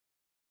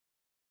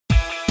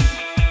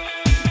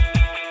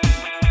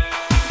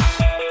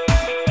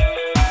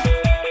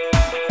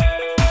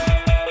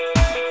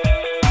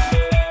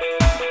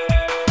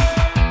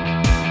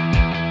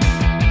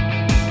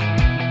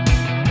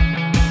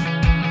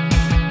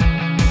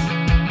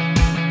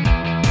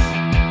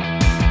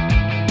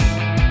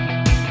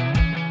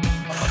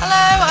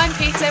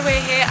Peter, we're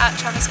here at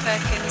Travis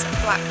Perkins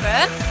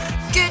Blackburn.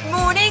 Good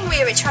morning,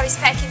 we're at Travis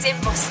Perkins in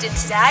Boston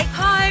today.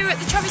 Hi, we're at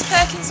the Travis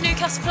Perkins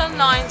Newcastle on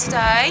 9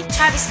 today.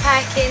 Travis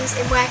Perkins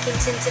in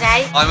Workington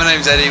today. Hi, my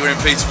name's Eddie, we're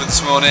in Peterborough this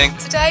morning.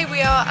 Today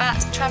we are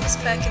at Travis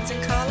Perkins in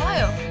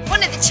Carlisle.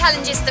 One of the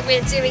challenges that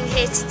we're doing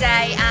here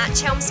today at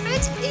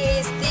Chelmsford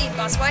is the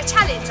Buzzwire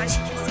Challenge, as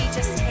you can see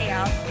just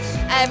here.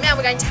 Now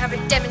we're going to have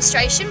a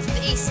demonstration from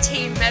the East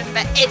team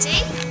member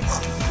Eddie.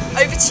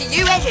 Over to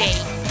you,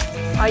 Eddie.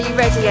 Are you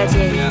ready,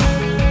 Eddie? Yeah.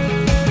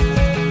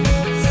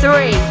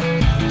 3,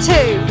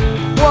 2,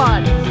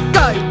 1,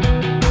 go!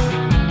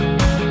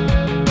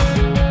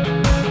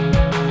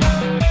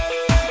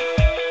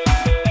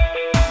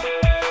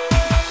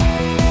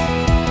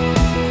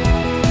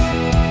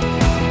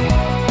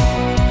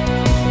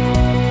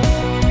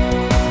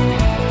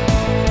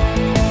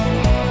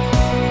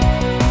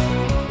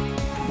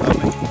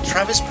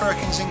 Travis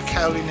Perkins in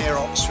Cowley near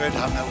Oxford,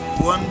 having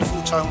a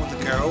wonderful time with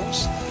the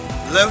girls.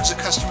 Loads of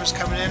customers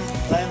coming in,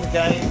 playing the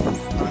game,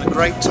 having a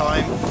great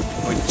time.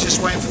 We're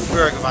just waiting for the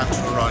burger van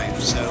to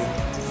arrive, so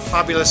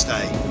fabulous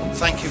day.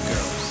 Thank you,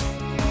 girls.